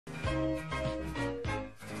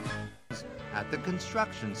at the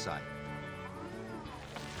construction site.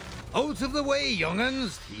 Out of the way,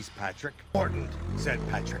 young'uns, teased Patrick. Important, said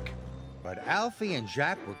Patrick. But Alfie and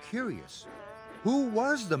Jack were curious. Who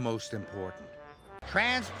was the most important?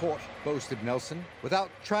 Transport, boasted Nelson. Without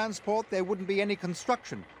transport, there wouldn't be any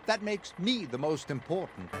construction. That makes me the most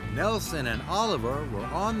important. Nelson and Oliver were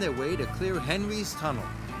on their way to clear Henry's tunnel.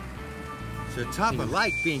 Sir Topper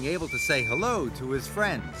liked being able to say hello to his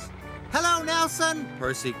friends. "Hello, Nelson,"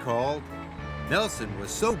 Percy called. Nelson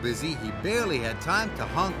was so busy he barely had time to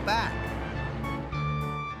honk back.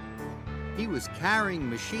 He was carrying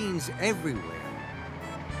machines everywhere,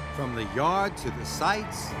 from the yard to the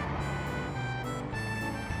sites,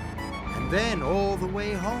 and then all the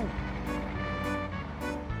way home.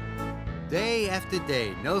 Day after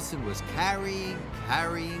day, Nelson was carrying.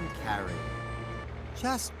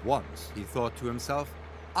 Just once, he thought to himself,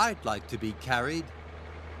 I'd like to be carried.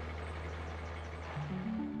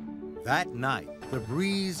 That night, the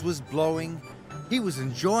breeze was blowing. He was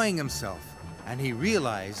enjoying himself, and he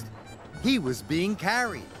realized he was being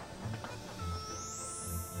carried.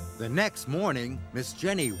 The next morning, Miss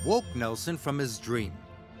Jenny woke Nelson from his dream.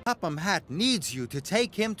 Topham Hatt needs you to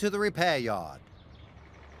take him to the repair yard.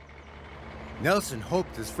 Nelson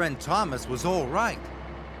hoped his friend Thomas was all right.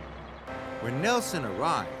 When Nelson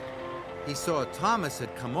arrived, he saw Thomas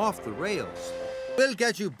had come off the rails. "We'll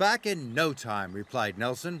get you back in no time," replied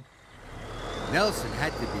Nelson. Nelson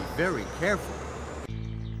had to be very careful.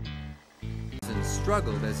 Nelson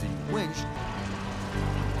struggled as he winched.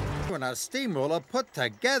 "When a steamroller put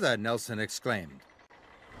together," Nelson exclaimed.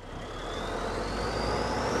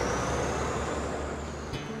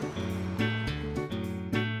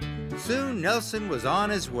 Soon Nelson was on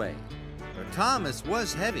his way, but Thomas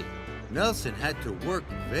was heavy. Nelson had to work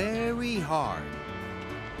very hard.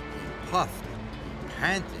 He puffed, he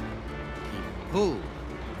panted, he pulled.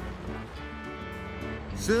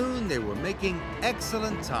 Soon they were making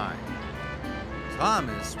excellent time.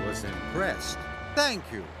 Thomas was impressed. "Thank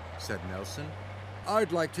you," said Nelson.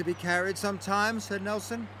 "I'd like to be carried sometime," said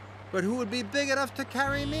Nelson. "But who would be big enough to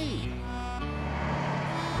carry me?"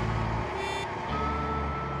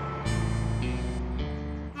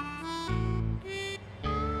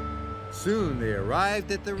 Soon they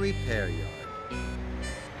arrived at the repair yard.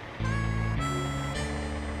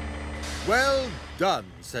 "Well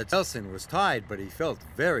done," said Nelson. Was tired, but he felt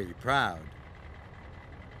very proud.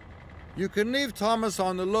 "You can leave Thomas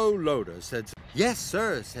on the low loader," said. "Yes,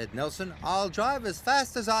 sir," said Nelson. "I'll drive as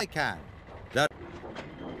fast as I can."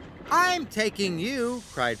 "I'm taking you,"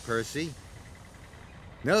 cried Percy.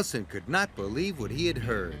 Nelson could not believe what he had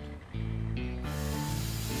heard.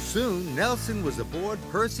 Soon, Nelson was aboard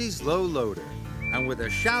Percy's low loader, and with a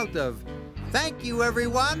shout of, "Thank you,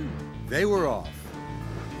 everyone," they were off.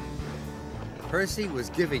 Percy was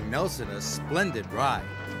giving Nelson a splendid ride.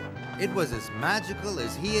 It was as magical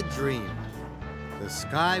as he had dreamed. The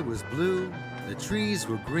sky was blue, the trees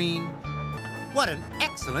were green. "What an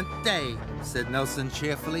excellent day," said Nelson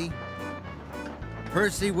cheerfully.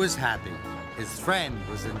 Percy was happy. His friend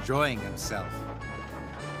was enjoying himself.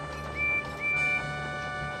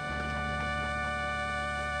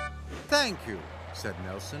 "Thank you," said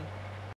Nelson.